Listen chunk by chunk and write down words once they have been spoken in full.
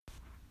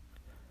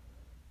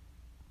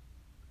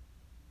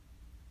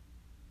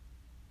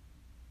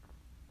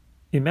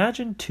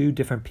Imagine two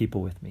different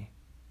people with me.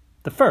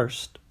 The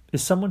first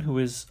is someone who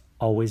is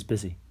always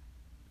busy.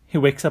 He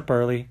wakes up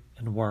early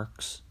and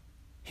works.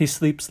 He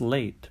sleeps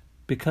late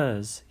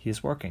because he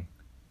is working.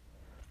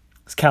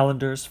 His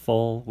calendar is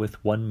full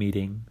with one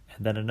meeting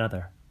and then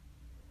another.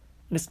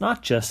 And it's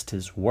not just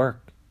his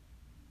work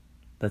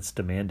that's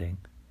demanding.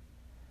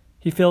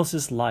 He fills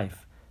his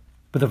life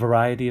with a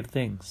variety of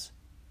things.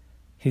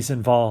 He's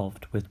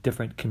involved with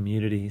different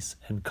communities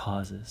and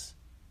causes.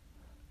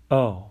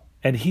 Oh,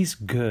 and he's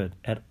good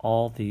at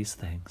all these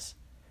things.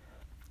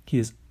 He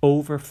is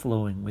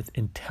overflowing with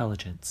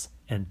intelligence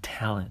and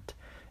talent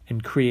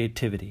and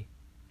creativity,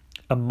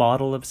 a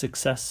model of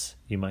success,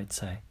 you might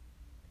say.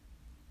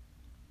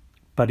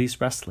 But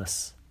he's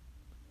restless,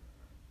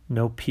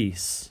 no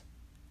peace,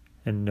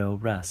 and no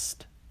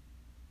rest.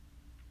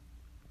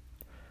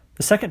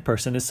 The second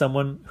person is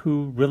someone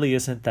who really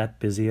isn't that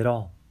busy at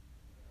all.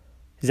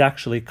 He's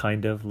actually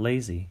kind of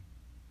lazy.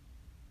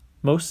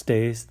 Most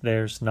days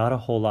there's not a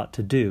whole lot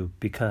to do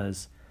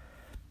because,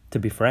 to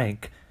be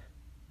frank,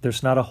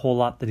 there's not a whole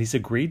lot that he's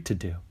agreed to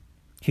do.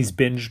 He's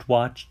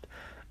binge-watched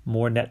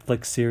more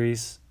Netflix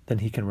series than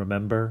he can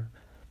remember,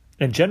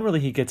 and generally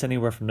he gets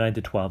anywhere from 9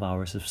 to 12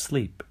 hours of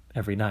sleep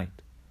every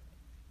night.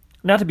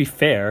 Now, to be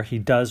fair, he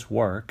does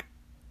work,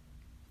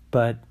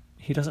 but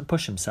he doesn't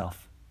push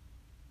himself.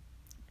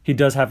 He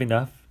does have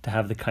enough to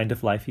have the kind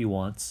of life he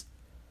wants,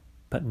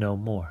 but no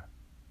more.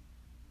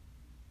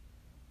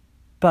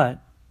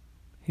 But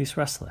he's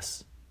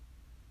restless,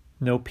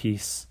 no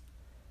peace,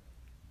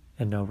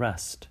 and no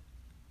rest.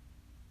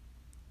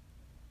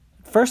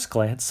 At first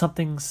glance,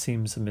 something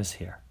seems amiss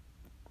here.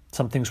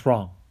 Something's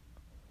wrong.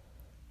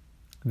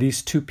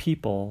 These two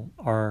people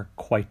are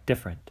quite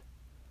different.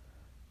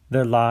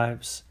 Their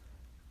lives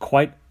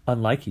quite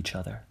unlike each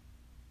other.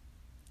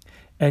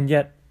 And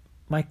yet,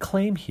 my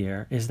claim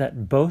here is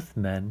that both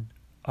men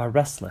are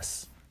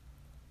restless.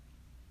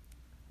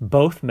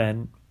 Both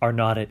men are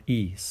not at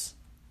ease.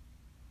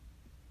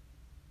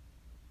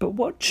 But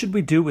what should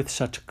we do with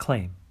such a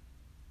claim?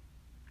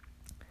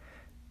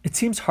 It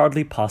seems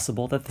hardly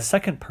possible that the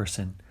second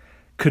person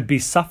could be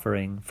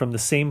suffering from the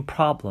same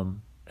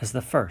problem as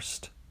the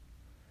first.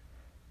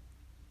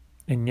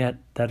 And yet,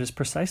 that is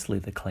precisely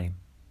the claim.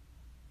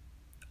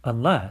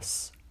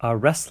 Unless our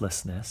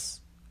restlessness,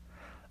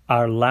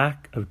 our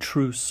lack of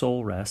true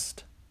soul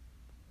rest,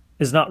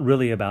 is not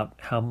really about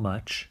how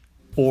much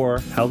or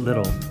how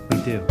little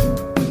we do.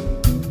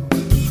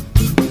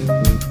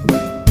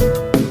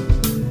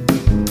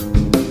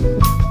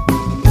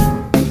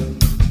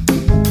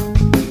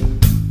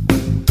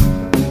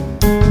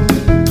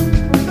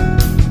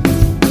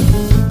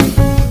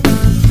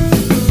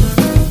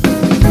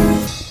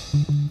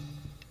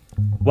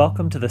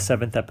 Welcome to the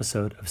 7th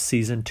episode of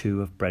Season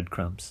 2 of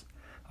Breadcrumbs,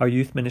 our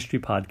youth ministry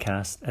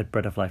podcast at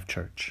Bread of Life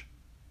Church.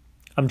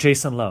 I'm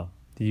Jason Lowe,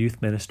 the youth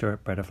minister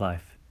at Bread of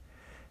Life.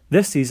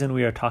 This season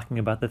we are talking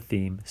about the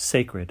theme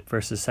sacred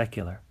versus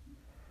secular.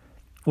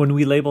 When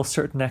we label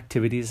certain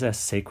activities as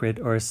sacred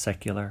or as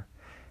secular,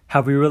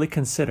 have we really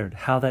considered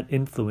how that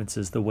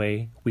influences the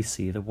way we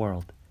see the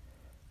world?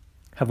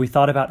 Have we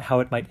thought about how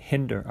it might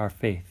hinder our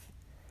faith?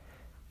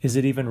 Is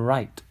it even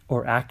right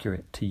or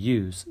accurate to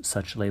use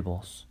such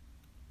labels?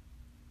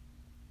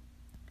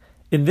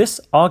 In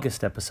this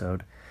August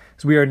episode,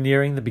 as we are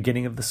nearing the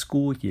beginning of the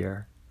school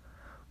year,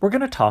 we're going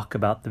to talk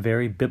about the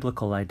very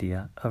biblical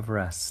idea of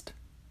rest.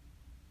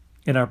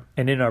 In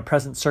our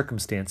present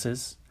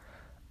circumstances,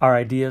 our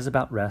ideas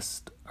about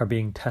rest are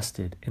being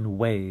tested in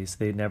ways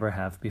they never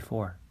have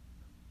before.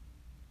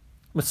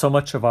 With so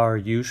much of our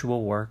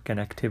usual work and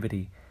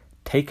activity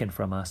taken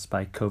from us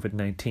by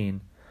COVID-19,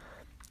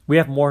 we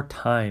have more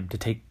time to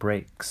take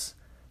breaks,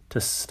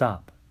 to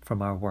stop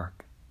from our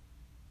work.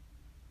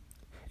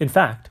 In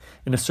fact,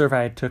 in a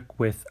survey I took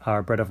with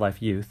our Bread of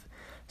Life youth,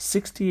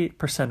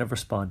 68% of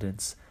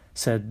respondents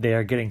said they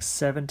are getting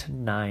 7 to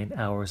 9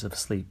 hours of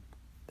sleep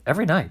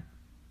every night.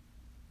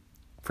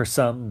 For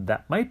some,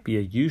 that might be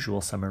a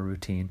usual summer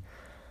routine,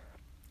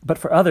 but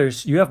for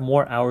others, you have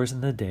more hours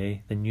in the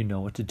day than you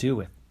know what to do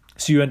with.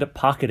 So you end up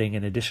pocketing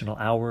an additional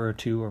hour or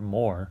two or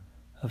more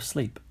of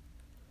sleep.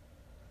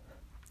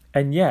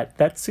 And yet,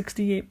 that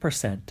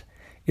 68%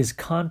 is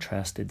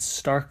contrasted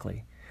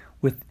starkly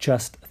with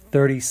just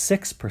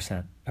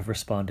 36% of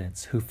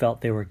respondents who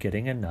felt they were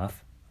getting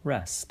enough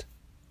rest.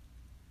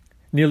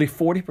 Nearly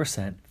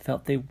 40%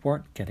 felt they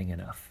weren't getting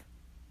enough.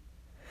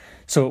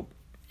 So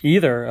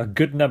either a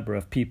good number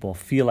of people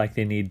feel like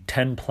they need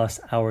 10 plus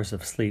hours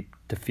of sleep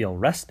to feel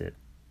rested,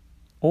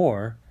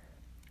 or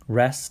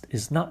rest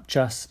is not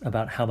just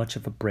about how much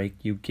of a break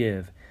you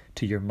give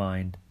to your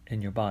mind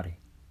and your body.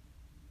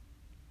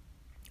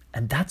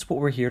 And that's what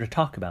we're here to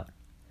talk about.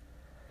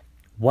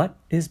 What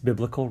is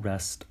biblical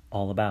rest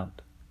all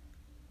about?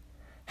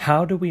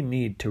 How do we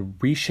need to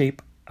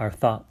reshape our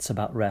thoughts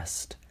about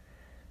rest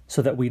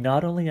so that we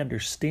not only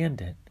understand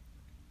it,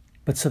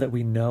 but so that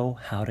we know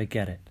how to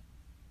get it?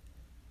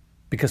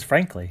 Because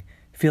frankly,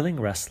 feeling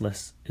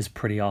restless is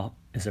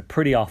a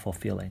pretty awful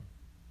feeling.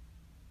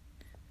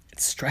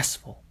 It's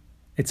stressful.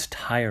 It's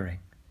tiring.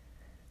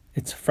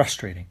 It's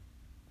frustrating.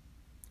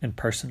 And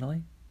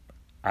personally,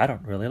 I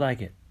don't really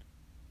like it.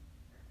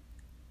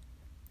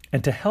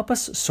 And to help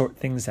us sort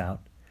things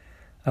out,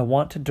 I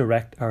want to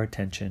direct our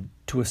attention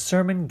to a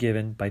sermon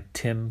given by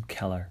Tim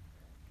Keller,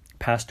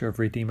 pastor of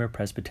Redeemer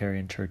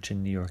Presbyterian Church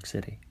in New York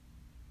City.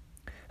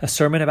 A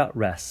sermon about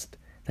rest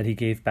that he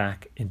gave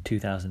back in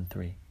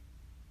 2003.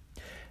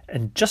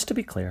 And just to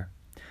be clear,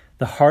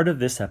 the heart of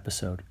this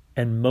episode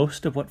and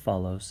most of what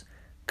follows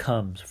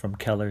comes from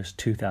Keller's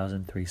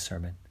 2003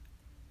 sermon.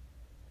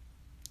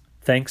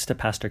 Thanks to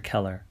Pastor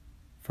Keller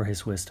for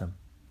his wisdom.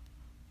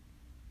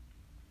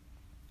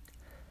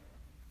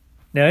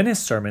 Now, in his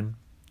sermon,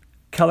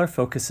 Keller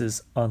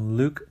focuses on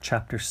Luke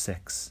chapter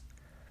 6,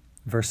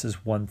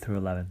 verses 1 through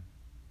 11.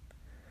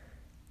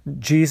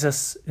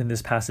 Jesus, in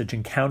this passage,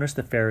 encounters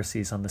the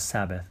Pharisees on the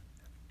Sabbath.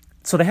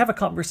 So they have a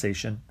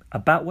conversation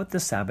about what the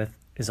Sabbath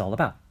is all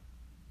about.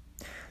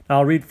 Now,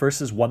 I'll read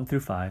verses 1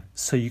 through 5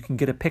 so you can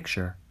get a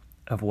picture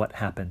of what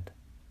happened.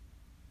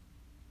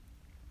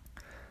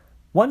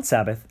 One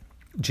Sabbath,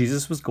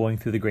 Jesus was going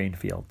through the grain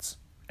fields,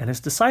 and his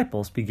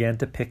disciples began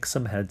to pick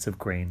some heads of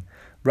grain,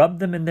 rub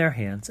them in their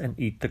hands, and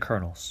eat the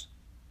kernels.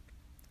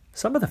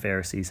 Some of the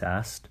Pharisees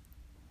asked,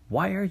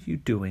 "Why are you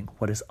doing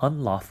what is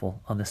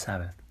unlawful on the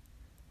Sabbath?"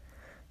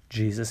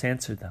 Jesus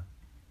answered them,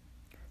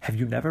 "Have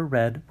you never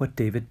read what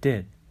David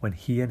did when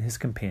he and his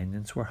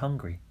companions were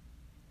hungry?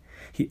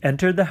 He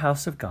entered the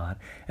house of God,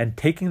 and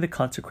taking the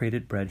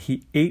consecrated bread,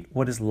 he ate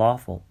what is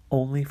lawful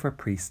only for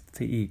priests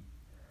to eat.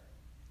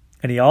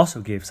 And he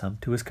also gave some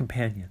to his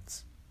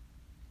companions."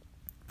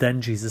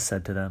 Then Jesus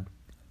said to them,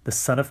 "The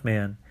Son of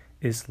Man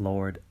is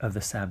Lord of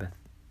the Sabbath."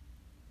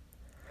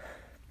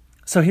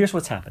 So here's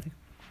what's happening.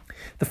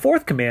 The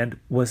fourth command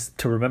was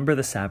to remember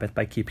the Sabbath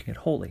by keeping it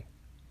holy.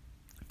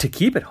 To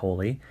keep it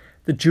holy,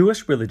 the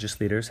Jewish religious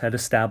leaders had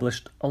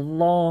established a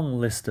long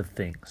list of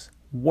things,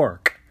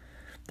 work,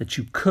 that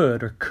you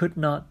could or could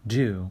not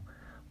do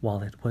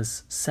while it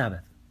was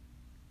Sabbath.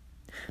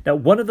 Now,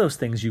 one of those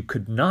things you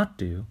could not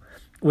do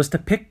was to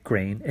pick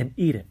grain and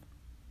eat it.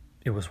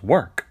 It was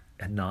work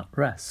and not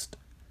rest.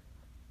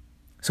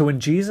 So when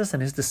Jesus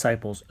and his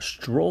disciples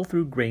stroll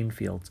through grain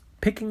fields,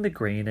 picking the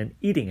grain and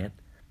eating it,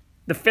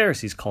 the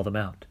Pharisees call them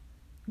out.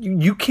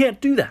 You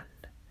can't do that.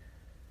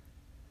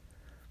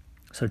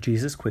 So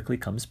Jesus quickly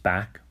comes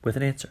back with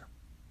an answer.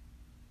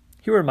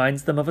 He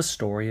reminds them of a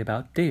story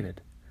about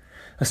David,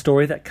 a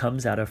story that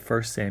comes out of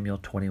 1 Samuel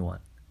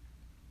 21.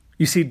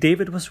 You see,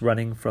 David was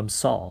running from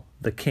Saul,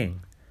 the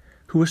king,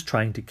 who was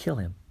trying to kill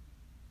him.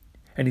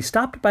 And he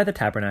stopped by the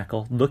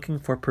tabernacle looking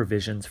for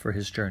provisions for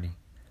his journey.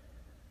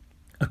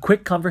 A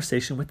quick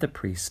conversation with the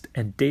priest,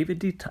 and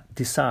David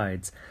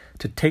decides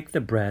to take the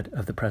bread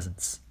of the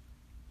presence,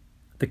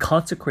 the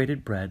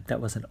consecrated bread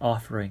that was an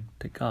offering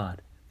to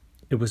God.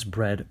 It was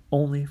bread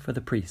only for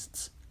the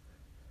priests.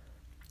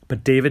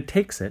 But David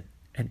takes it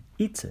and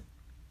eats it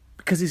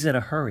because he's in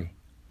a hurry,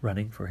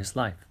 running for his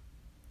life.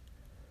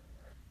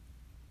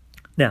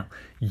 Now,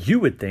 you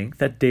would think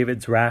that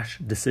David's rash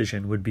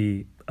decision would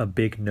be a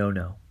big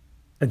no-no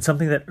and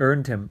something that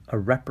earned him a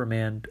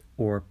reprimand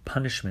or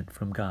punishment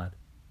from God.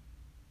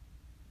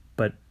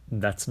 But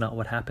that's not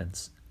what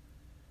happens.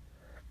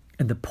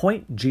 And the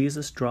point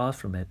Jesus draws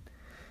from it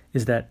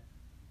is that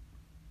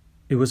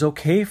it was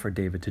okay for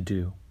David to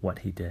do what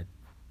he did.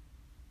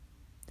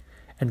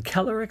 And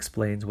Keller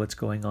explains what's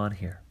going on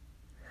here.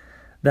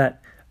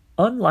 That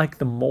unlike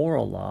the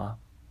moral law,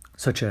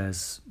 such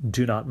as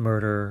do not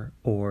murder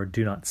or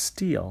do not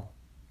steal,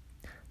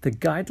 the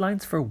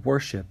guidelines for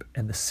worship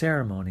and the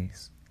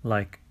ceremonies,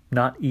 like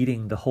not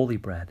eating the holy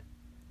bread,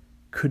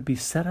 could be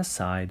set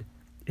aside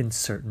in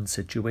certain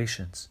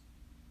situations.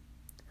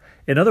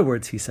 In other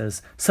words, he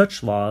says,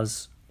 such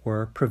laws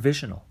were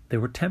provisional. They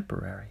were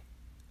temporary.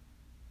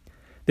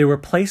 They were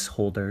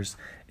placeholders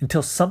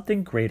until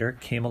something greater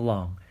came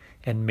along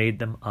and made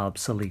them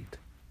obsolete.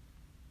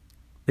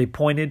 They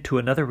pointed to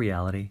another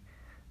reality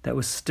that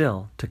was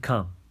still to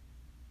come.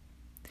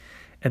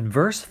 And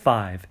verse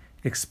 5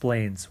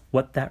 explains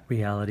what that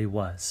reality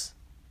was.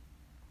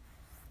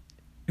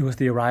 It was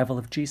the arrival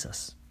of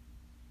Jesus.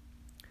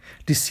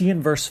 Do you see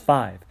in verse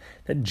 5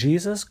 that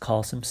Jesus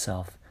calls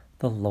himself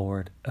the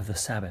Lord of the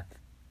Sabbath?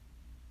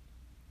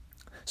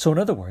 So in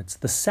other words,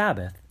 the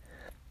Sabbath,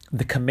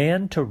 the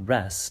command to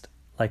rest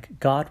like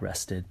God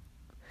rested,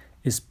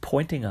 is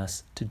pointing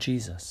us to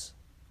Jesus.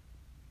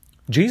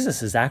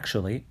 Jesus is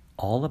actually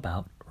all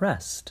about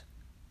rest.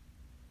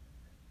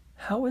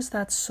 How is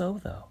that so,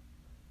 though?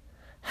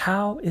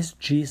 How is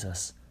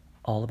Jesus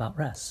all about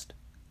rest?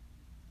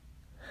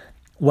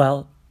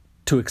 Well,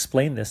 to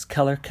explain this,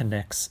 Keller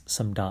connects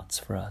some dots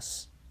for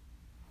us.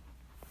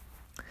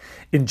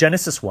 In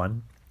Genesis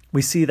 1,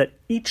 we see that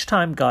each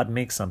time God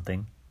makes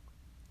something,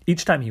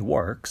 each time he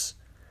works,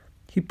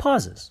 he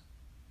pauses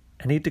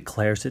and he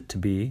declares it to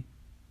be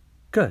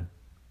good.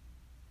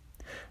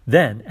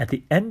 Then, at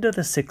the end of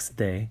the sixth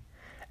day,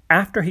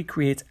 after he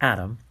creates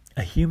Adam,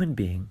 a human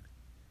being,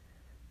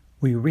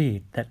 we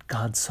read that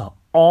God saw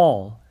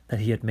all that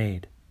he had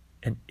made,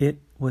 and it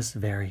was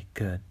very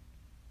good.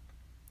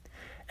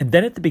 And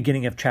then at the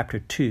beginning of chapter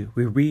 2,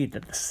 we read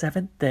that the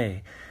seventh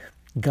day,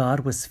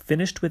 God was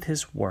finished with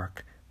his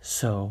work,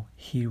 so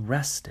he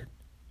rested.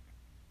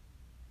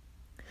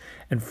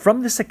 And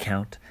from this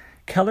account,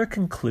 Keller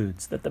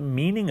concludes that the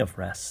meaning of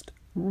rest,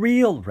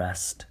 real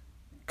rest,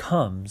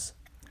 comes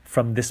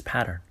from this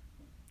pattern.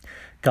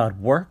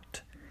 God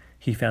worked,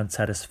 he found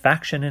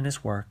satisfaction in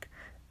his work,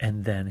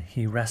 and then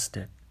he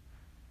rested.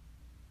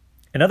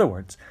 In other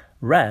words,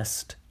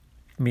 rest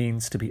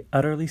means to be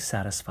utterly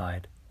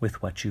satisfied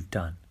with what you've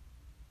done.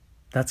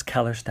 That's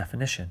Keller's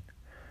definition.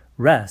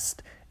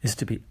 Rest is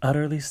to be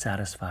utterly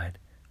satisfied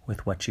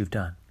with what you've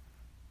done.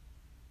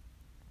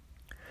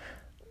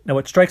 Now,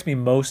 what strikes me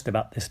most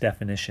about this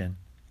definition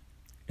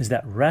is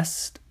that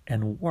rest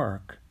and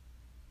work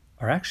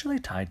are actually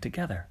tied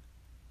together.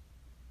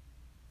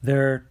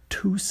 They're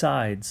two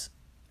sides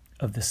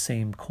of the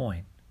same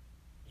coin.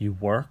 You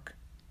work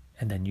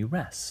and then you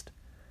rest,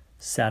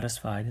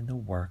 satisfied in the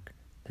work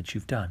that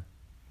you've done.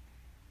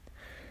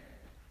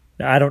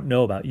 Now, I don't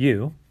know about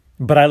you,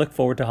 but I look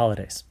forward to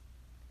holidays.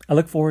 I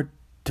look forward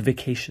to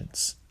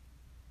vacations.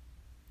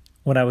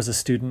 When I was a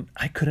student,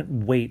 I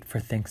couldn't wait for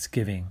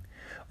Thanksgiving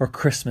or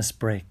Christmas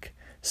break,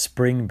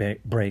 spring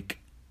break,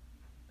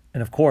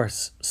 and of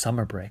course,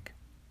 summer break.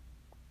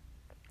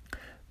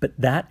 But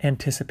that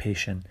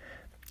anticipation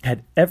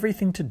had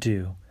everything to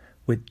do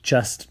with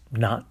just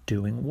not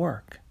doing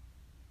work.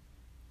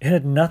 It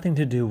had nothing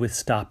to do with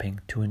stopping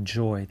to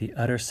enjoy the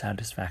utter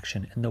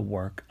satisfaction in the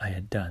work I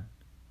had done.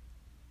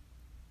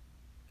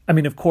 I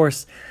mean, of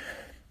course,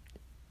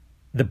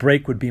 the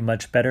break would be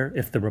much better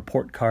if the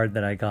report card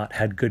that I got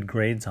had good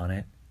grades on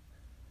it.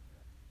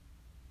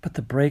 But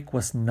the break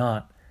was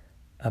not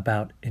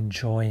about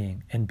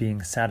enjoying and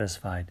being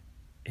satisfied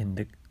in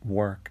the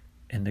work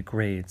and the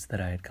grades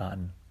that I had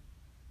gotten.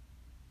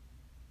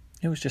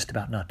 It was just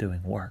about not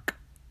doing work.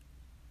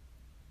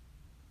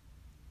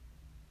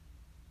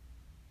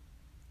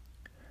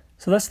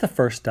 So that's the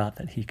first dot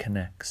that he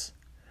connects.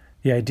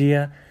 The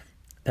idea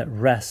that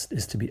rest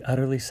is to be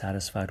utterly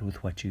satisfied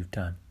with what you've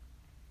done.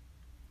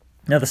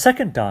 Now the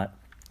second dot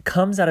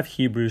comes out of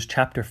Hebrews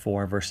chapter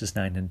 4, verses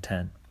 9 and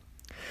 10.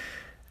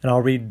 And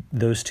I'll read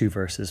those two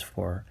verses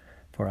for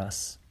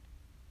us.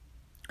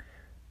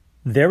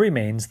 There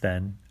remains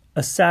then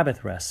a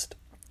Sabbath rest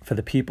for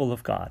the people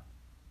of God.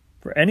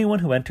 For anyone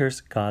who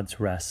enters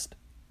God's rest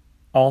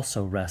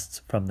also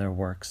rests from their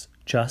works,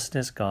 just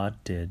as God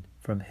did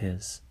from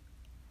his.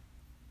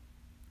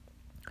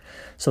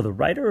 So the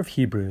writer of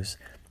Hebrews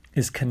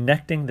is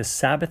connecting the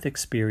Sabbath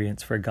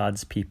experience for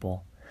God's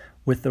people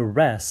with the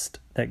rest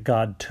that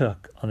God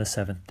took on the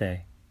seventh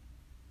day.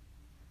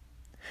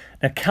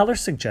 Now, Keller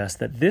suggests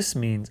that this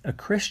means a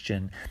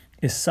Christian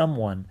is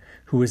someone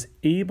who is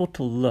able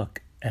to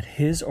look at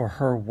his or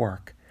her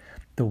work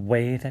the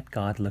way that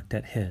God looked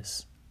at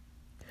his.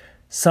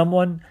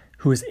 Someone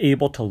who is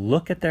able to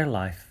look at their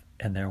life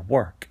and their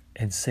work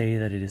and say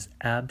that it is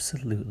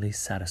absolutely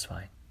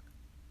satisfying.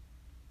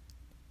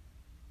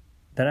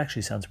 That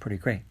actually sounds pretty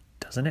great,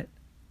 doesn't it?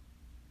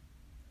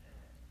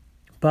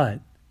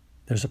 But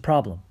there's a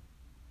problem.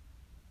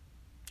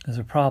 There's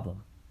a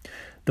problem.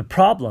 The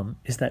problem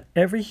is that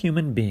every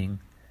human being,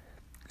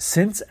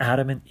 since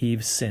Adam and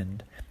Eve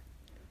sinned,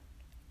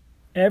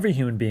 every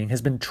human being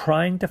has been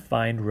trying to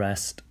find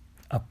rest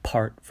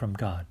apart from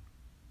God.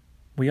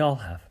 We all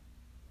have.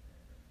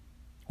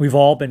 We've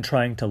all been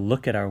trying to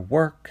look at our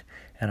work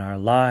and our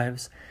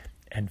lives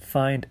and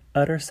find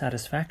utter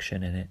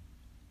satisfaction in it,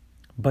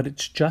 but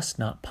it's just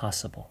not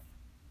possible.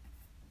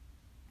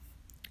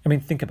 I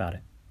mean, think about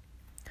it.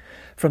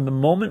 From the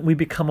moment we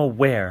become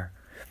aware,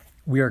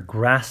 we are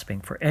grasping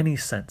for any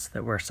sense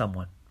that we're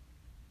someone,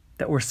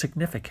 that we're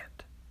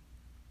significant,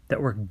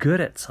 that we're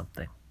good at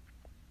something.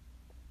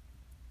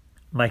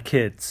 My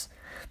kids,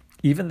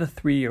 even the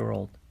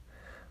 3-year-old,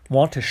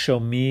 want to show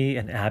me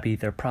and Abby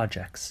their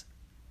projects,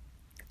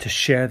 to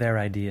share their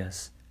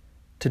ideas,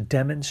 to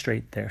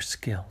demonstrate their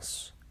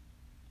skills.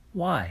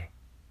 Why?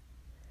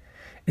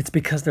 It's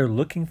because they're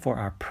looking for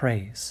our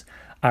praise,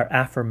 our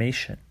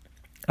affirmation,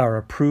 our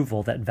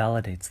approval that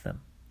validates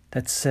them,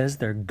 that says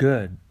they're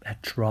good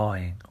at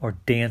drawing or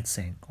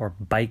dancing or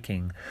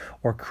biking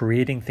or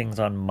creating things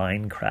on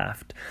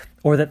Minecraft,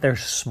 or that they're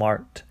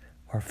smart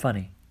or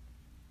funny.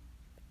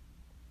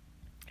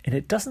 And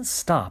it doesn't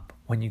stop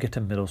when you get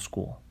to middle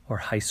school or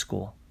high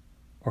school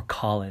or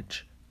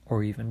college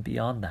or even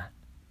beyond that.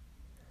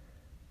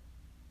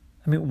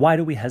 I mean, why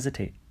do we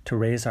hesitate to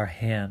raise our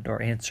hand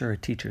or answer a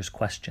teacher's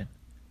question?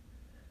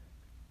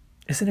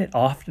 Isn't it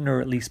often, or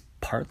at least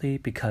partly,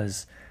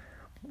 because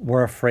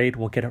we're afraid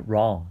we'll get it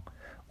wrong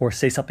or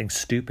say something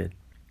stupid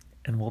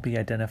and we'll be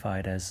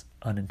identified as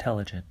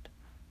unintelligent?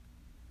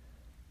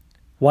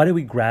 Why do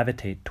we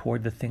gravitate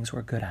toward the things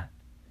we're good at?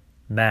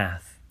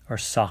 Math or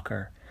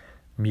soccer,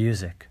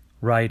 music,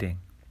 writing,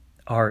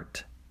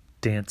 art,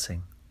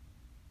 dancing.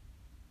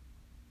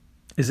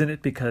 Isn't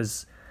it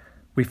because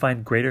we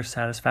find greater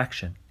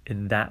satisfaction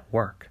in that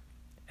work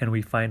and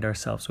we find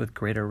ourselves with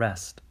greater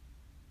rest?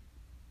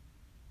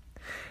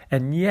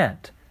 And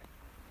yet,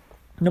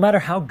 no matter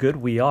how good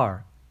we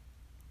are,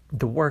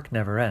 the work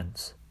never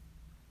ends.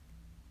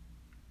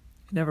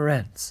 It never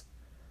ends.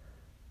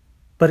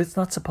 But it's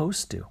not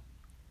supposed to.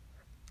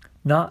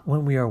 Not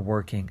when we are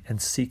working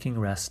and seeking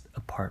rest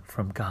apart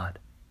from God.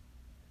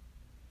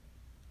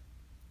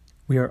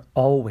 We are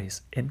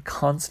always and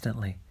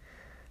constantly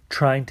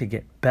trying to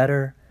get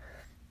better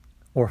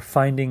or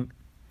finding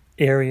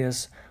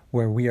areas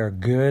where we are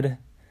good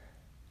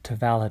to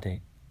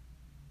validate,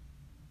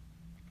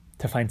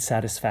 to find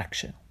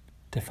satisfaction,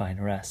 to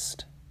find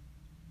rest.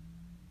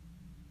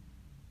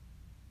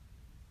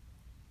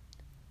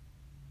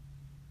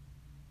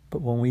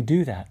 But when we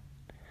do that,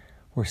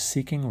 we're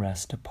seeking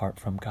rest apart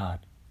from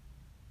God.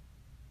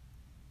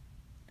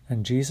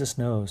 And Jesus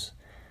knows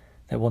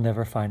that we'll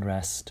never find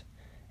rest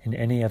in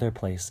any other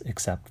place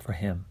except for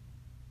Him.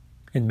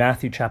 In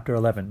Matthew chapter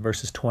 11,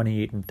 verses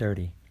 28 and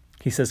 30,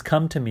 He says,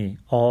 "Come to me,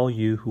 all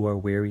you who are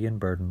weary and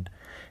burdened,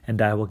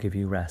 and I will give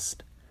you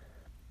rest.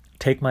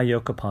 Take my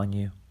yoke upon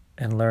you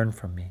and learn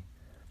from me,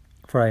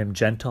 for I am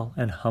gentle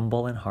and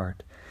humble in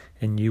heart,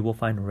 and you will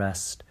find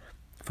rest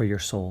for your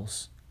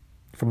souls.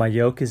 For my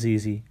yoke is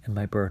easy and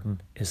my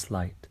burden is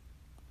light."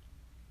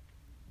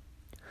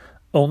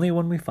 Only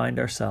when we find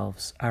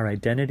ourselves, our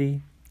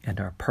identity and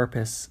our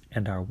purpose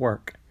and our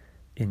work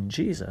in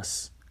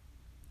Jesus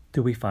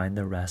do we find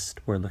the rest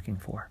we're looking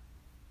for.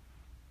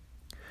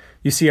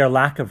 You see, our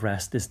lack of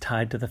rest is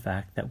tied to the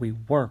fact that we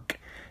work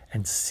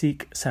and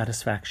seek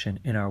satisfaction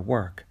in our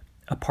work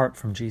apart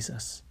from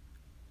Jesus.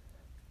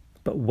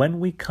 But when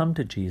we come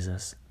to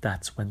Jesus,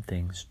 that's when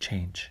things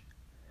change.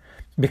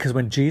 Because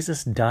when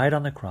Jesus died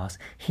on the cross,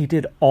 He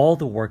did all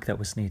the work that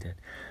was needed.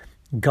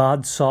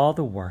 God saw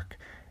the work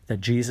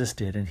that Jesus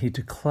did, and He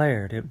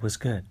declared it was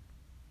good.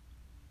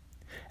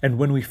 And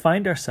when we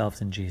find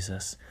ourselves in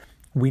Jesus,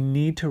 we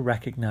need to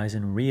recognize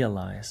and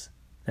realize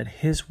that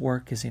His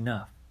work is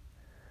enough.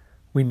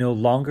 We no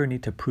longer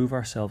need to prove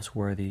ourselves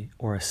worthy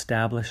or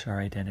establish our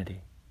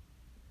identity.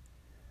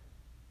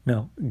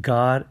 No,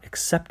 God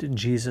accepted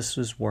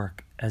Jesus'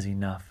 work as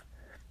enough.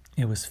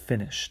 It was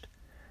finished.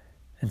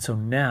 And so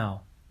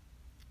now,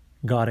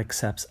 God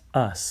accepts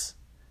us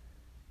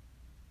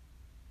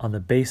on the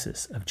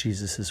basis of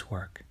Jesus'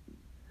 work.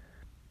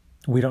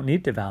 We don't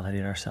need to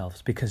validate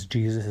ourselves because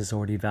Jesus has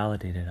already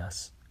validated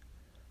us.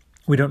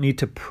 We don't need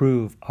to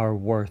prove our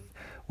worth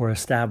or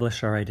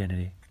establish our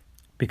identity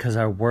because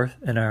our worth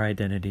and our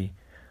identity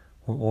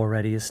were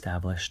already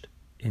established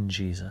in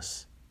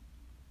Jesus.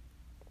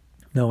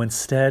 No,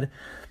 instead,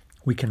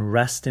 we can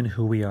rest in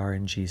who we are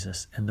in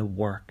Jesus and the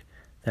work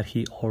that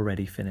He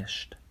already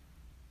finished.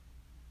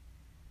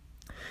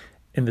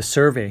 In the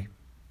survey,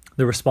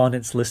 the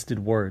respondents listed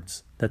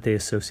words that they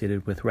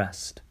associated with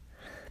rest.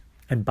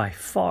 And by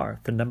far,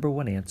 the number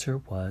one answer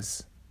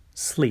was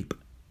sleep.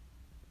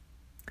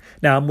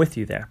 Now, I'm with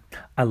you there.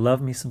 I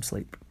love me some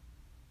sleep.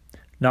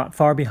 Not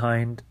far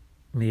behind,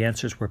 the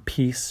answers were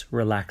peace,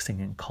 relaxing,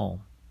 and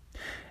calm.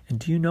 And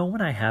do you know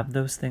when I have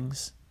those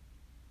things?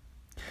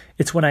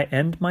 It's when I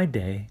end my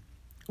day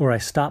or I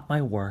stop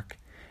my work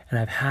and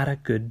I've had a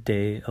good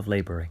day of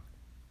laboring.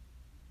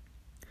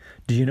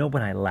 Do you know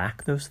when I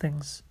lack those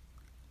things?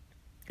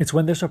 It's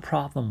when there's a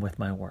problem with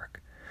my work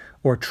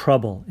or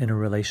trouble in a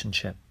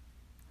relationship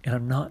and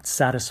I'm not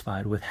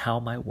satisfied with how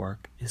my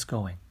work is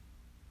going.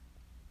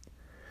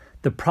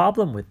 The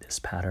problem with this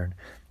pattern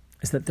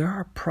is that there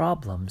are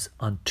problems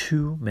on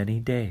too many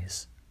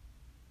days.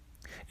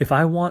 If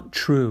I want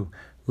true,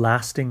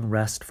 lasting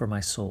rest for my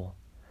soul,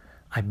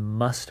 I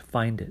must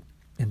find it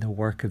in the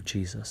work of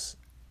Jesus.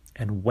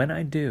 And when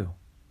I do,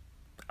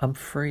 I'm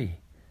free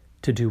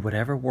to do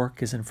whatever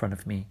work is in front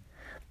of me,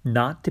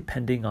 not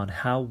depending on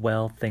how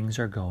well things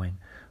are going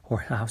or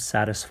how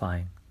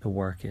satisfying the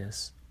work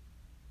is.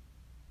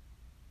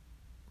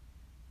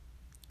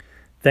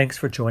 Thanks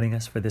for joining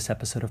us for this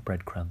episode of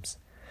Breadcrumbs.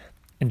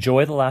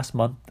 Enjoy the last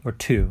month or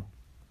two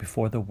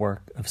before the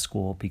work of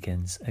school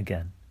begins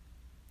again.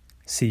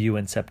 See you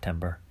in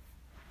September.